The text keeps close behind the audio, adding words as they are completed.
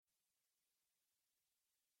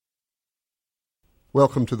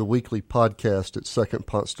Welcome to the weekly podcast at Second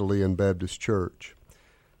Ponce de Leon Baptist Church.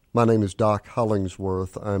 My name is Doc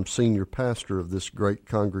Hollingsworth. I'm senior pastor of this great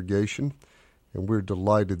congregation, and we're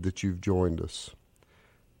delighted that you've joined us.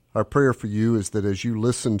 Our prayer for you is that as you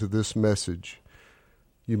listen to this message,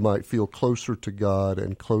 you might feel closer to God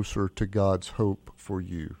and closer to God's hope for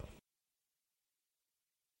you.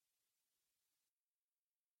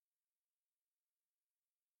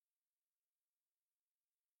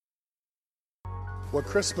 What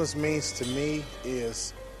Christmas means to me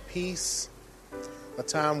is peace, a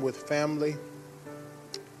time with family,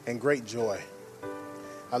 and great joy.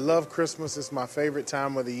 I love Christmas. It's my favorite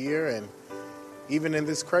time of the year, and even in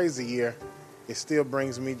this crazy year, it still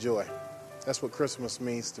brings me joy. That's what Christmas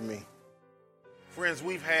means to me. Friends,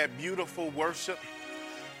 we've had beautiful worship,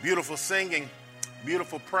 beautiful singing,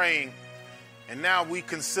 beautiful praying, and now we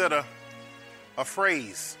consider a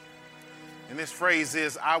phrase. And this phrase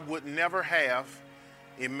is, I would never have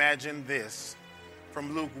imagined this,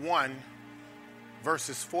 from Luke 1,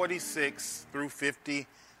 verses 46 through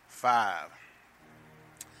 55.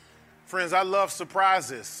 Friends, I love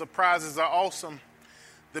surprises. Surprises are awesome.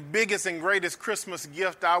 The biggest and greatest Christmas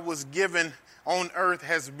gift I was given on earth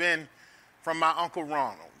has been from my Uncle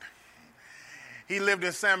Ronald. He lived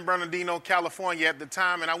in San Bernardino, California at the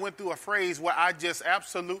time, and I went through a phase where I just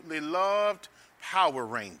absolutely loved Power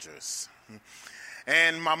Rangers.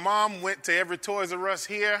 And my mom went to every Toys R Us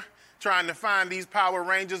here trying to find these Power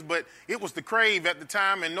Rangers, but it was the crave at the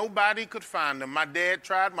time, and nobody could find them. My dad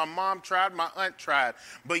tried, my mom tried, my aunt tried.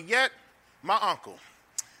 But yet, my uncle,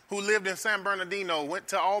 who lived in San Bernardino, went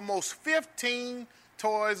to almost 15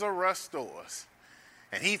 Toys R Us stores,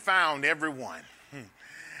 and he found every one.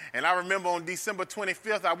 And I remember on December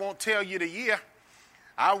 25th, I won't tell you the year,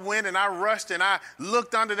 I went and I rushed and I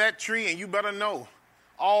looked under that tree, and you better know,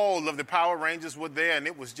 all of the Power Rangers were there, and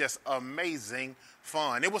it was just amazing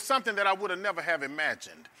fun. It was something that I would have never have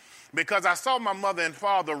imagined, because I saw my mother and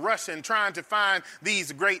father rushing, trying to find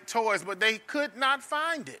these great toys, but they could not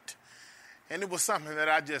find it. And it was something that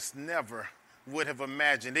I just never would have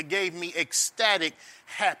imagined. It gave me ecstatic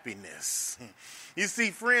happiness. You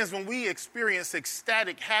see, friends, when we experience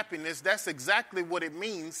ecstatic happiness, that's exactly what it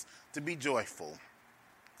means to be joyful.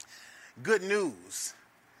 Good news.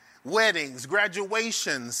 Weddings,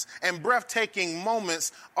 graduations, and breathtaking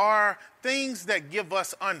moments are things that give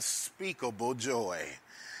us unspeakable joy.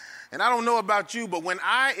 And I don't know about you, but when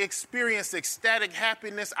I experience ecstatic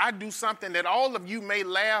happiness, I do something that all of you may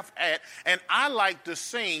laugh at, and I like to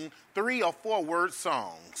sing 3 or 4 word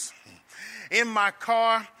songs. In my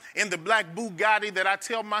car, in the black Bugatti that I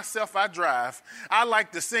tell myself I drive, I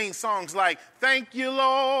like to sing songs like, thank you,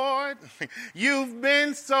 Lord, you've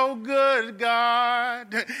been so good,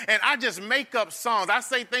 God. And I just make up songs. I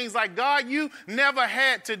say things like, God, you never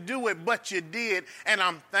had to do it, but you did, and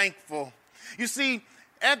I'm thankful. You see,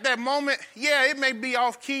 at that moment, yeah, it may be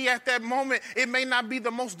off key at that moment. It may not be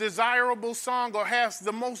the most desirable song or has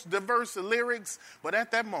the most diverse lyrics, but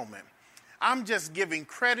at that moment, I'm just giving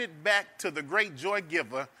credit back to the great joy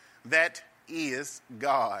giver that is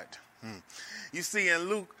God. You see, in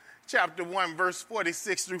Luke chapter 1, verse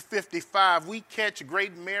 46 through 55, we catch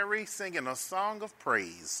great Mary singing a song of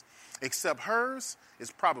praise, except hers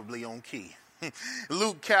is probably on key.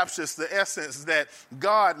 Luke captures the essence that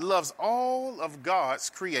God loves all of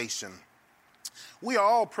God's creation. We are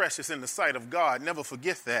all precious in the sight of God. Never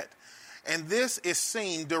forget that. And this is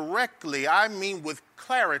seen directly, with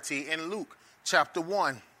clarity, in Luke chapter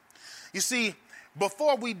 1. You see,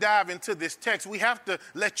 before we dive into this text, we have to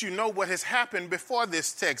let you know what has happened before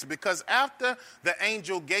this text, because after the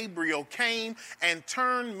angel Gabriel came and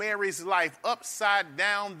turned Mary's life upside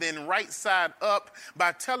down, then right side up,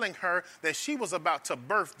 by telling her that she was about to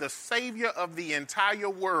birth the Savior of the entire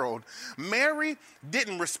world, Mary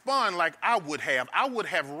didn't respond like I would have. I would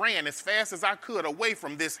have ran as fast as I could away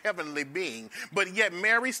from this heavenly being. But yet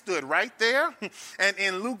Mary stood right there. And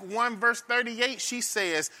in Luke 1, verse 38, she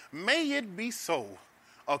says, may it be so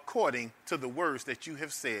according to the words that you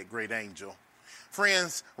have said, great angel.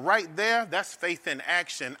 Friends, right there, that's faith in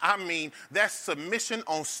action. That's submission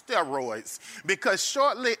on steroids. Because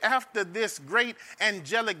shortly after this great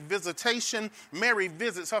angelic visitation, Mary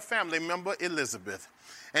visits her family member, Elizabeth.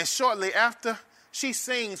 And shortly after, she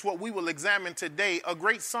sings what we will examine today, a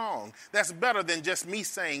great song that's better than just me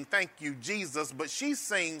saying, thank you, Jesus. But she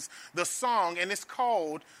sings the song, and it's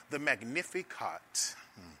called the Magnificat.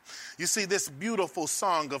 You see, this beautiful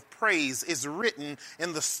song of praise is written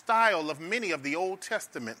in the style of many of the Old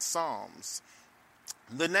Testament Psalms.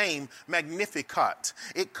 The name Magnificat,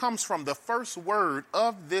 it comes from the first word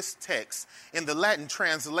of this text in the Latin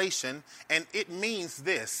translation, and it means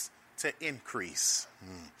this: to increase.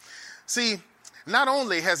 See, not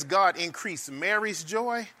only has God increased Mary's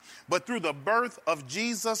joy, but through the birth of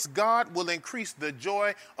Jesus, God will increase the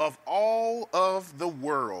joy of all of the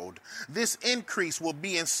world. This increase will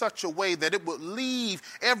be in such a way that it will leave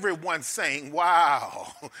everyone saying,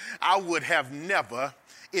 wow, I would have never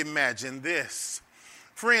imagined this.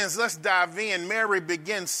 Friends, let's dive in. Mary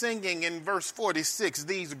begins singing in verse 46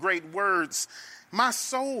 these great words, "My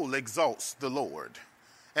soul exalts the Lord,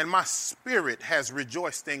 and my spirit has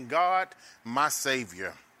rejoiced in God, my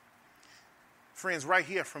Savior." Friends, right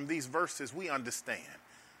here from these verses, we understand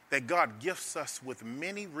that God gifts us with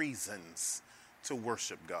many reasons to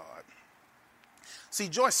worship God. See,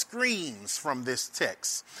 joy screams from this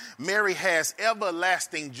text. Mary has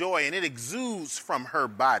everlasting joy, and it exudes from her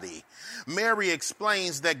body. Mary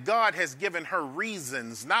explains that God has given her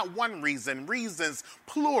reasons, not one reason, reasons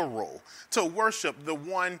plural, to worship the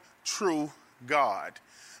one true God.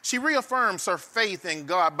 She reaffirms her faith in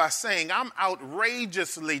God by saying, I'm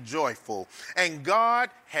outrageously joyful, and God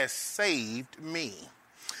has saved me.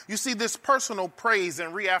 You see, this personal praise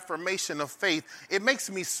and reaffirmation of faith, it makes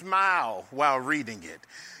me smile while reading it.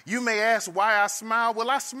 You may ask why I smile. Well,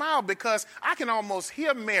 I smile because I can almost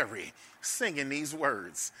hear Mary singing these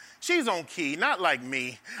words. She's on key, not like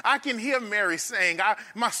me. I can hear Mary saying,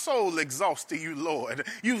 my soul exalts to you, Lord.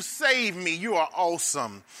 You saved me. You are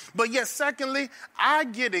awesome. But yet, secondly, I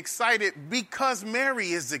get excited because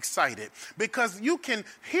Mary is excited. Because you can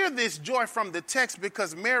hear this joy from the text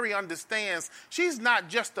because Mary understands she's not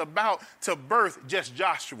just about to birth just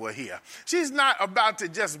Joshua here. She's not about to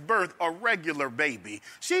just birth a regular baby.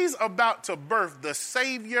 She's about to birth the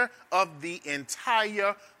Savior of the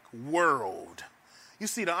entire world. You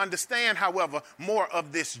see, to understand, however, more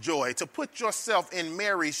of this joy, to put yourself in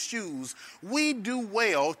Mary's shoes, we do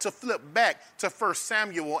well to flip back to 1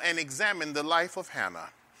 Samuel and examine the life of Hannah.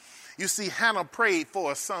 You see, Hannah prayed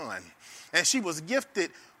for a son, and she was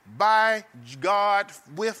gifted by God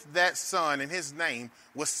with that son, and his name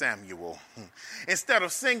was Samuel. Instead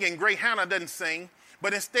of singing, great Hannah doesn't sing,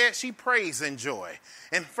 but instead she prays in joy.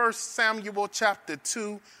 In 1 Samuel chapter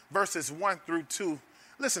 2, verses 1 through 2,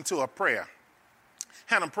 listen to a prayer.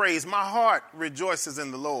 Hannah prays, my heart rejoices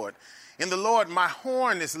in the Lord. In the Lord, my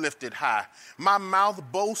horn is lifted high. My mouth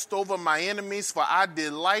boasts over my enemies, for I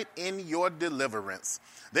delight in your deliverance.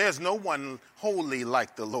 There's no one holy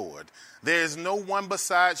like the Lord. There is no one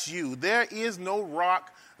besides you. There is no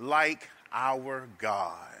rock like our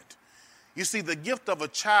God. You see, the gift of a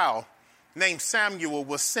child named Samuel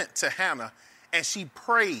was sent to Hannah, and she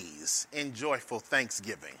prays in joyful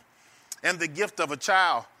thanksgiving. And the gift of a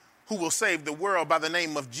child who will save the world by the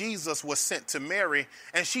name of Jesus was sent to Mary,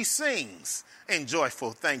 and she sings in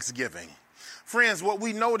joyful thanksgiving. Friends, what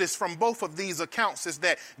we notice from both of these accounts is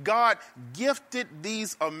that God gifted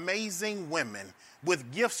these amazing women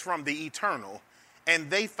with gifts from the eternal, and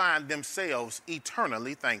they find themselves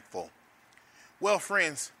eternally thankful. Well,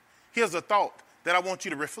 friends, here's a thought that I want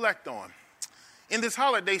you to reflect on. In this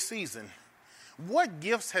holiday season, what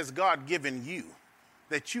gifts has God given you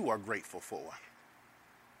that you are grateful for?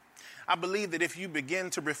 I believe that if you begin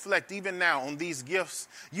to reflect even now on these gifts,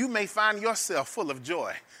 you may find yourself full of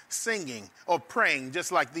joy, singing or praying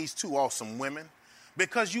just like these two awesome women,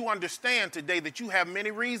 because you understand today that you have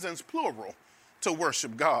many reasons, plural, to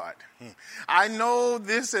worship God. I know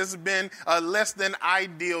this has been a less than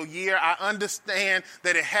ideal year. I understand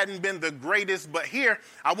that it hadn't been the greatest, but here,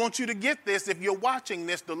 I want you to get this. If you're watching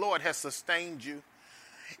this, the Lord has sustained you.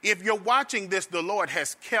 If you're watching this, the Lord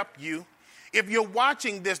has kept you. If you're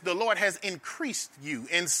watching this, the Lord has increased you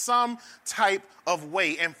in some type of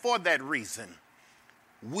way. And for that reason,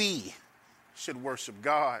 we should worship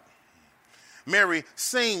God. Mary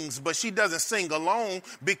sings, but she doesn't sing alone,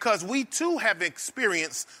 because we too have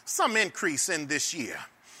experienced some increase in this year.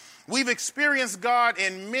 We've experienced God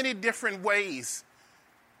in many different ways.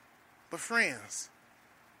 But friends,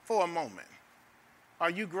 for a moment, are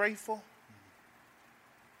you grateful?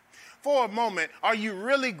 For a moment, are you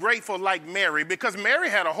really grateful like Mary? Because Mary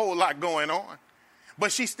had a whole lot going on,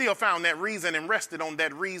 but she still found that reason and rested on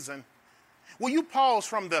that reason. Will you pause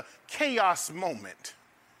from the chaos moment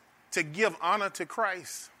to give honor to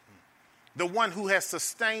Christ, the one who has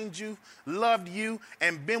sustained you, loved you,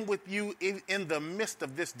 and been with you in the midst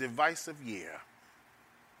of this divisive year?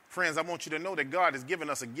 Friends, I want you to know that God has given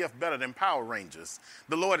us a gift better than Power Rangers.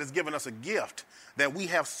 The Lord has given us a gift that we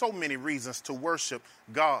have so many reasons to worship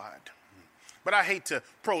God. But I hate to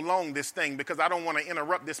prolong this thing because I don't want to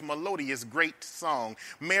interrupt this melodious, great song.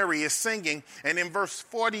 Mary is singing, and in verse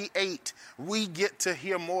 48, we get to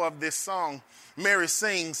hear more of this song. Mary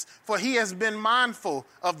sings, "For he has been mindful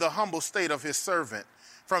of the humble state of his servant.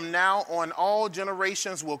 From now on, all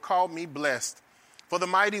generations will call me blessed. For the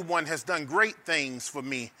Mighty One has done great things for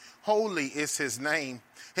me. Holy is his name.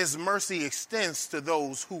 His mercy extends to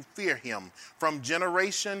those who fear him from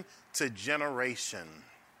generation to generation."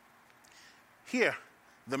 Hear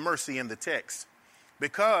the mercy in the text,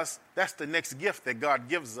 because that's the next gift that God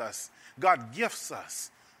gives us. God gifts us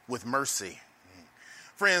with mercy.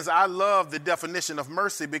 Friends, I love the definition of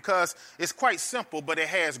mercy because it's quite simple, but it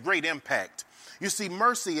has great impact. You see,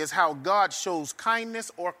 mercy is how God shows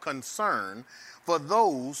kindness or concern for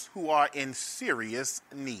those who are in serious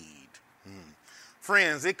need.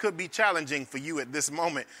 Friends, it could be challenging for you at this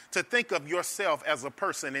moment to think of yourself as a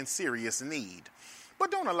person in serious need,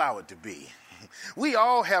 but don't allow it to be. We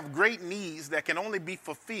all have great needs that can only be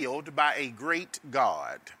fulfilled by a great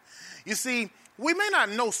God. You see, we may not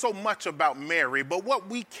know so much about Mary, but what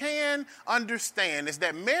we can understand is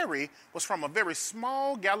that Mary was from a very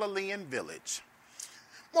small Galilean village.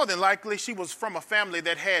 More than likely, she was from a family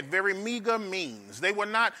that had very meager means. They were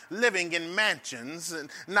not living in mansions and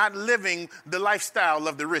not living the lifestyle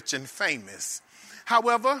of the rich and famous.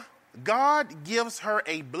 However, God gives her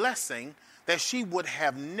a blessing that she would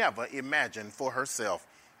have never imagined for herself.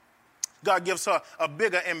 God gives her a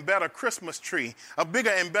bigger and better Christmas tree, a bigger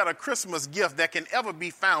and better Christmas gift that can ever be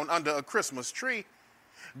found under a Christmas tree.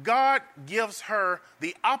 God gives her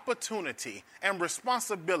the opportunity and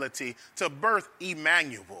responsibility to birth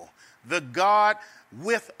Emmanuel, the God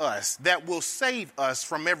with us that will save us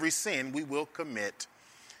from every sin we will commit.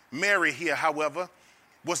 Mary here, however,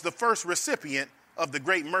 was the first recipient of the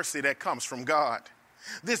great mercy that comes from God.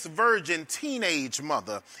 This virgin teenage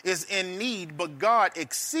mother is in need, but God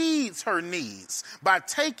exceeds her needs by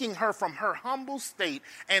taking her from her humble state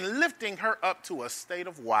and lifting her up to a state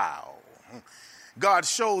of wow. God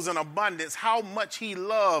shows in abundance how much he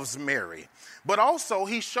loves Mary, but also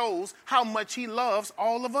he shows how much he loves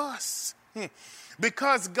all of us.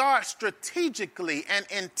 Because God strategically and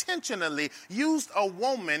intentionally used a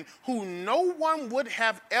woman who no one would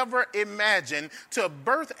have ever imagined to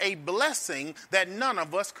birth a blessing that none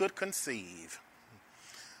of us could conceive.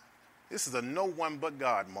 This is a no one but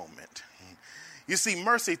God moment. You see,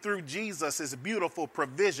 mercy through Jesus is beautiful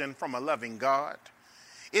provision from a loving God.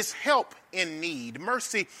 It's help in need.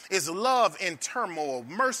 Mercy is love in turmoil.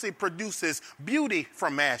 Mercy produces beauty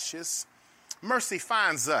from ashes. Mercy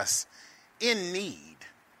finds us in need,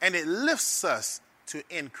 and it lifts us to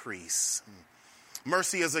increase.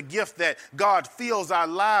 Mercy is a gift that God fills our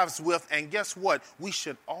lives with, and guess what? We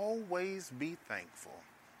should always be thankful.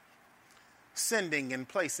 Sending and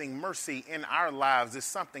placing mercy in our lives is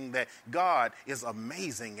something that God is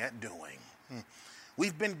amazing at doing.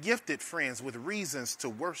 We've been gifted, friends, with reasons to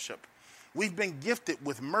worship. We've been gifted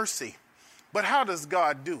with mercy. But how does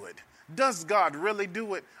God do it? Does God really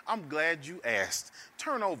do it? I'm glad you asked.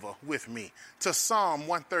 Turn over with me to Psalm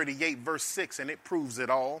 138, verse 6, and it proves it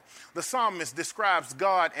all. The psalmist describes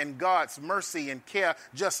God and God's mercy and care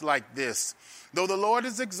just like this. Though the Lord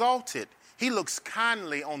is exalted, he looks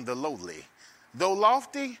kindly on the lowly. Though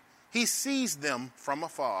lofty, he sees them from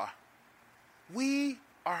afar. We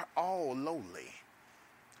are all lowly.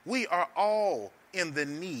 We are all in the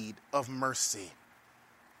need of mercy.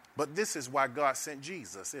 But this is why God sent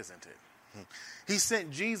Jesus, isn't it? He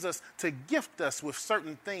sent Jesus to gift us with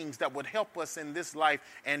certain things that would help us in this life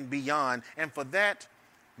and beyond. And for that,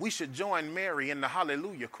 we should join Mary in the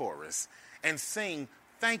Hallelujah chorus and sing,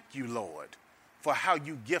 "Thank you, Lord, for how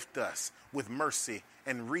you gift us with mercy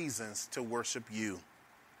and reasons to worship you."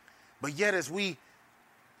 But yet, as we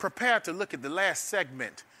prepare to look at the last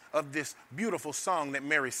segment of this beautiful song that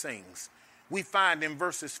Mary sings, we find in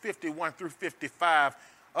verses 51 through 55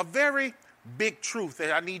 a very big truth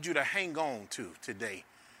that I need you to hang on to today.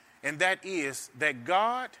 And that is that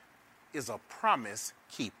God is a promise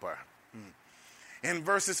keeper. In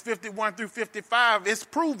verses 51 through 55, it's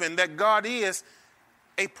proven that God is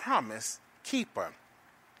a promise keeper.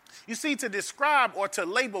 You see, to describe or to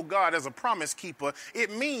label God as a promise keeper,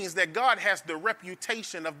 it means that God has the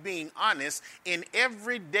reputation of being honest in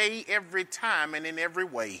every day, every time, and in every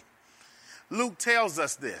way. Luke tells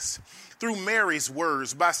us this through Mary's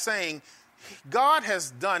words by saying, God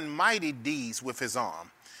has done mighty deeds with his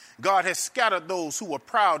arm. God has scattered those who were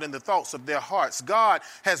proud in the thoughts of their hearts. God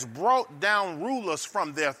has brought down rulers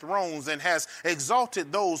from their thrones and has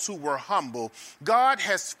exalted those who were humble. God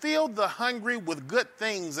has filled the hungry with good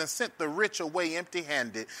things and sent the rich away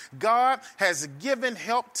empty-handed. God has given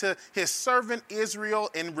help to his servant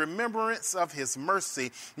Israel in remembrance of his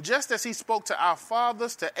mercy, just as he spoke to our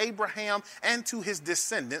fathers, to Abraham, and to his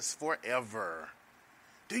descendants forever.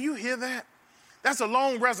 Do you hear that? That's a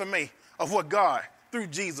long resume of what God through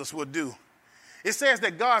Jesus will do. It says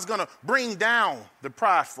that God's going to bring down the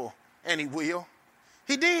prideful, and he will.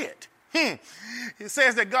 He did. It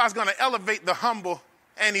says that God's going to elevate the humble,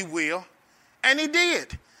 and he will. And he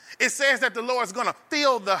did. It says that the Lord's going to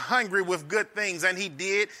fill the hungry with good things, and he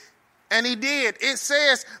did. And he did. It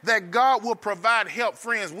says that God will provide help.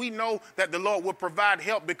 Friends, we know that the Lord will provide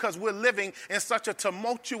help because we're living in such a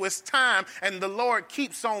tumultuous time, and the Lord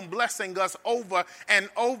keeps on blessing us over and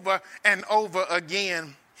over and over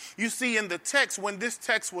again. You see, in the text, when this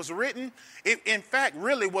text was written, it in fact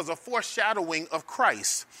really was a foreshadowing of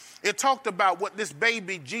Christ. It talked about what this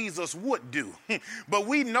baby Jesus would do. But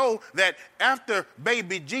we know that after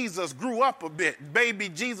baby Jesus grew up a bit, baby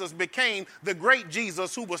Jesus became the great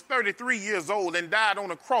Jesus who was 33 years old and died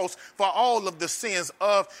on a cross for all of the sins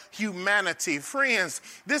of humanity. Friends,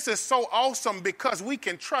 this is so awesome because we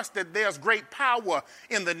can trust that there's great power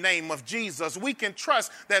in the name of Jesus. We can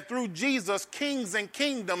trust that through Jesus, kings and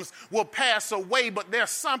kingdoms will pass away, but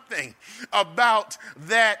there's something about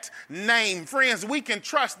that name. Friends, we can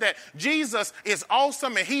trust that Jesus is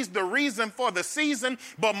awesome and he's the reason for the season,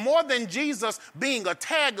 but more than Jesus being a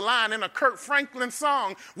tagline in a Kirk Franklin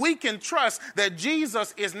song, we can trust that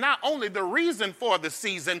Jesus is not only the reason for the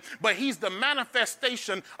season, but he's the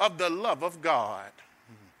manifestation of the love of God.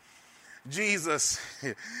 Jesus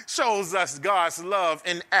shows us God's love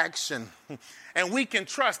in action. And we can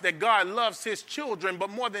trust that God loves his children, but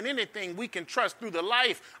more than anything, we can trust through the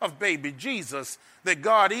life of baby Jesus that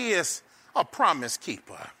God is a promise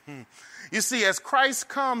keeper. You see, as Christ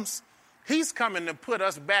comes, he's coming to put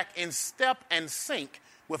us back in step and sync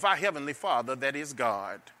with our Heavenly Father, that is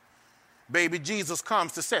God. Baby Jesus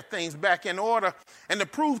comes to set things back in order and to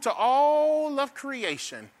prove to all of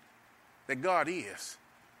creation that God is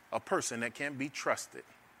a person that can be trusted.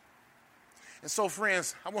 And so,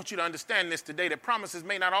 friends, I want you to understand this today, that promises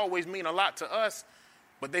may not always mean a lot to us,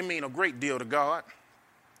 but they mean a great deal to God.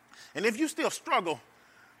 And if you still struggle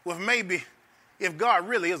with maybe if God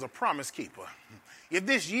really is a promise keeper, if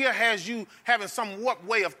this year has you having some warped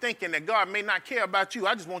way of thinking that God may not care about you,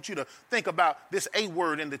 I just want you to think about this A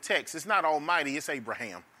word in the text. It's not Almighty, it's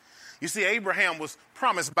Abraham. You see, Abraham was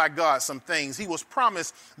promised by God some things. He was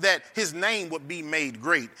promised that his name would be made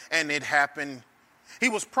great, and it happened. He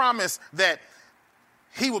was promised that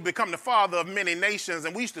he would become the father of many nations,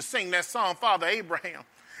 and we used to sing that song, Father Abraham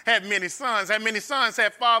had many sons.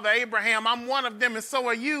 Had Father Abraham. I'm one of them, and so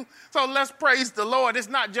are you. So let's praise the Lord. It's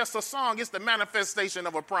not just a song, it's the manifestation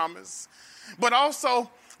of a promise. But also,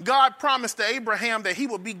 God promised to Abraham that he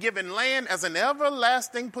would be given land as an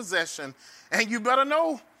everlasting possession. And you better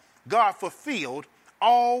know, God fulfilled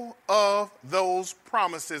all of those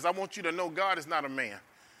promises. I want you to know God is not a man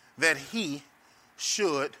that he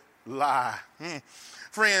should lie.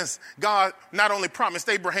 Friends, God not only promised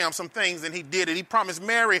Abraham some things, and he did it. He promised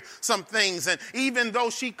Mary some things. And even though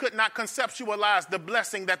she could not conceptualize the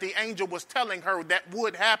blessing that the angel was telling her that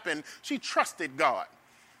would happen, she trusted God,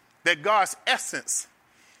 that God's essence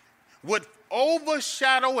would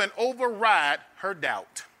overshadow and override her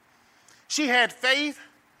doubt. She had faith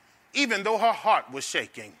even though her heart was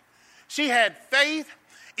shaking. She had faith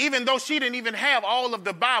even though she didn't even have all of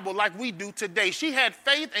the Bible like we do today. She had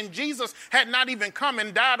faith, and Jesus had not even come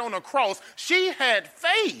and died on a cross. She had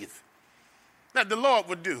faith that the Lord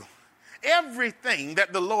would do everything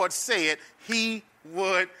that the Lord said he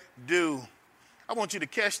would do. I want you to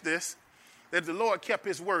catch this, that the Lord kept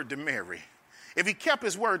his word to Mary. If he kept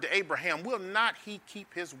his word to Abraham, will not he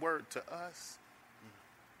keep his word to us?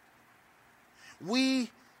 We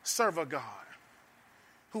serve a God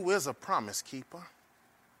who is a promise keeper.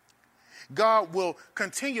 God will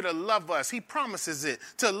continue to love us. He promises it,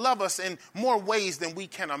 to love us in more ways than we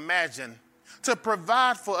can imagine, to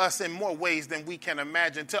provide for us in more ways than we can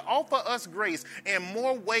imagine, to offer us grace in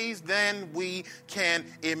more ways than we can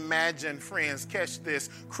imagine. Friends, catch this.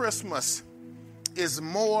 Christmas is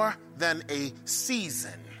more than a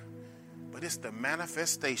season, but it's the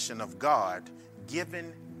manifestation of God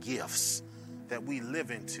given gifts that we live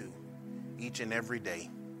into each and every day.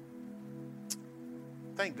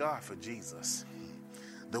 Thank God for Jesus,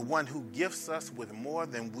 the one who gifts us with more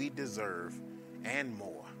than we deserve and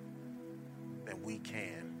more. than we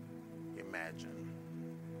can imagine.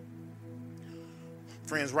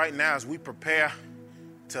 Friends, right now as we prepare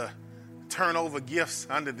to turn over gifts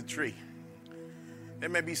under the tree, there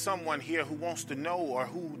may be someone here who wants to know or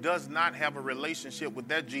who does not have a relationship with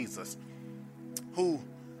that Jesus who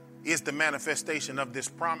is the manifestation of this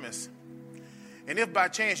promise. And if by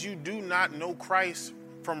chance you do not know Christ,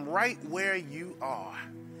 from right where you are,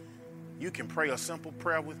 you can pray a simple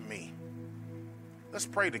prayer with me. Let's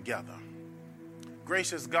pray together.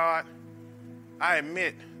 Gracious God, I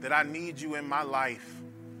admit that I need you in my life.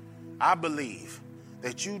 I believe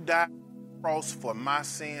that you died on the cross for my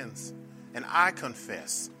sins, and I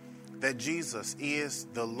confess that Jesus is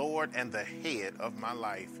the Lord and the head of my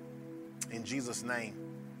life. In Jesus' name,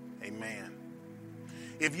 amen.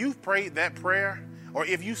 If you've prayed that prayer, or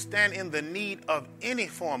if you stand in the need of any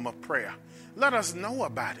form of prayer, let us know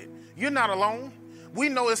about it. You're not alone. We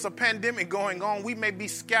know it's a pandemic going on. We may be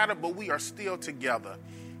scattered, but we are still together.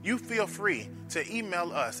 You feel free to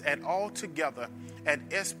email us at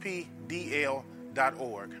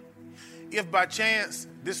alltogether@spdl.org. If by chance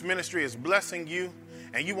this ministry is blessing you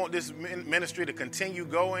and you want this ministry to continue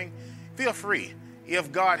going, feel free,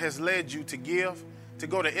 if God has led you to give, to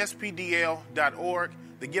go to spdl.org.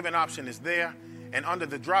 The giving option is there. And under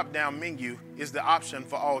the drop-down menu is the option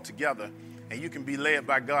for all together. And you can be led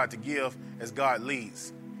by God to give as God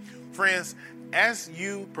leads. Friends, as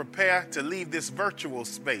you prepare to leave this virtual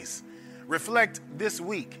space, reflect this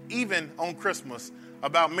week, even on Christmas,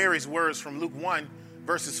 about Mary's words from Luke 1,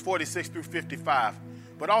 verses 46 through 55.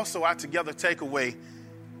 But also our together takeaway,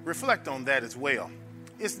 reflect on that as well.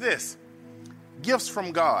 It's this: gifts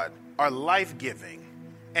from God are life-giving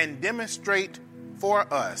and demonstrate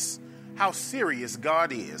for us how serious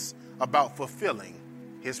God is about fulfilling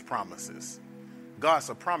his promises. God's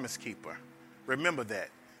a promise keeper. Remember that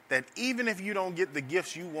even if you don't get the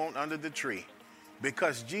gifts you want under the tree,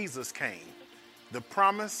 because Jesus came, the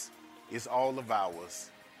promise is all of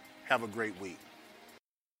ours. Have a great week.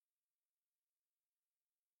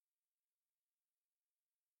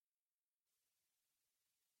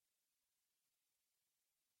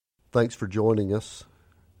 Thanks for joining us.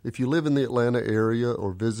 If you live in the Atlanta area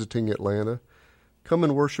or visiting Atlanta, come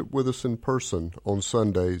and worship with us in person on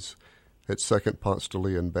Sundays at Second Ponce de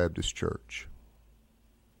Leon Baptist Church.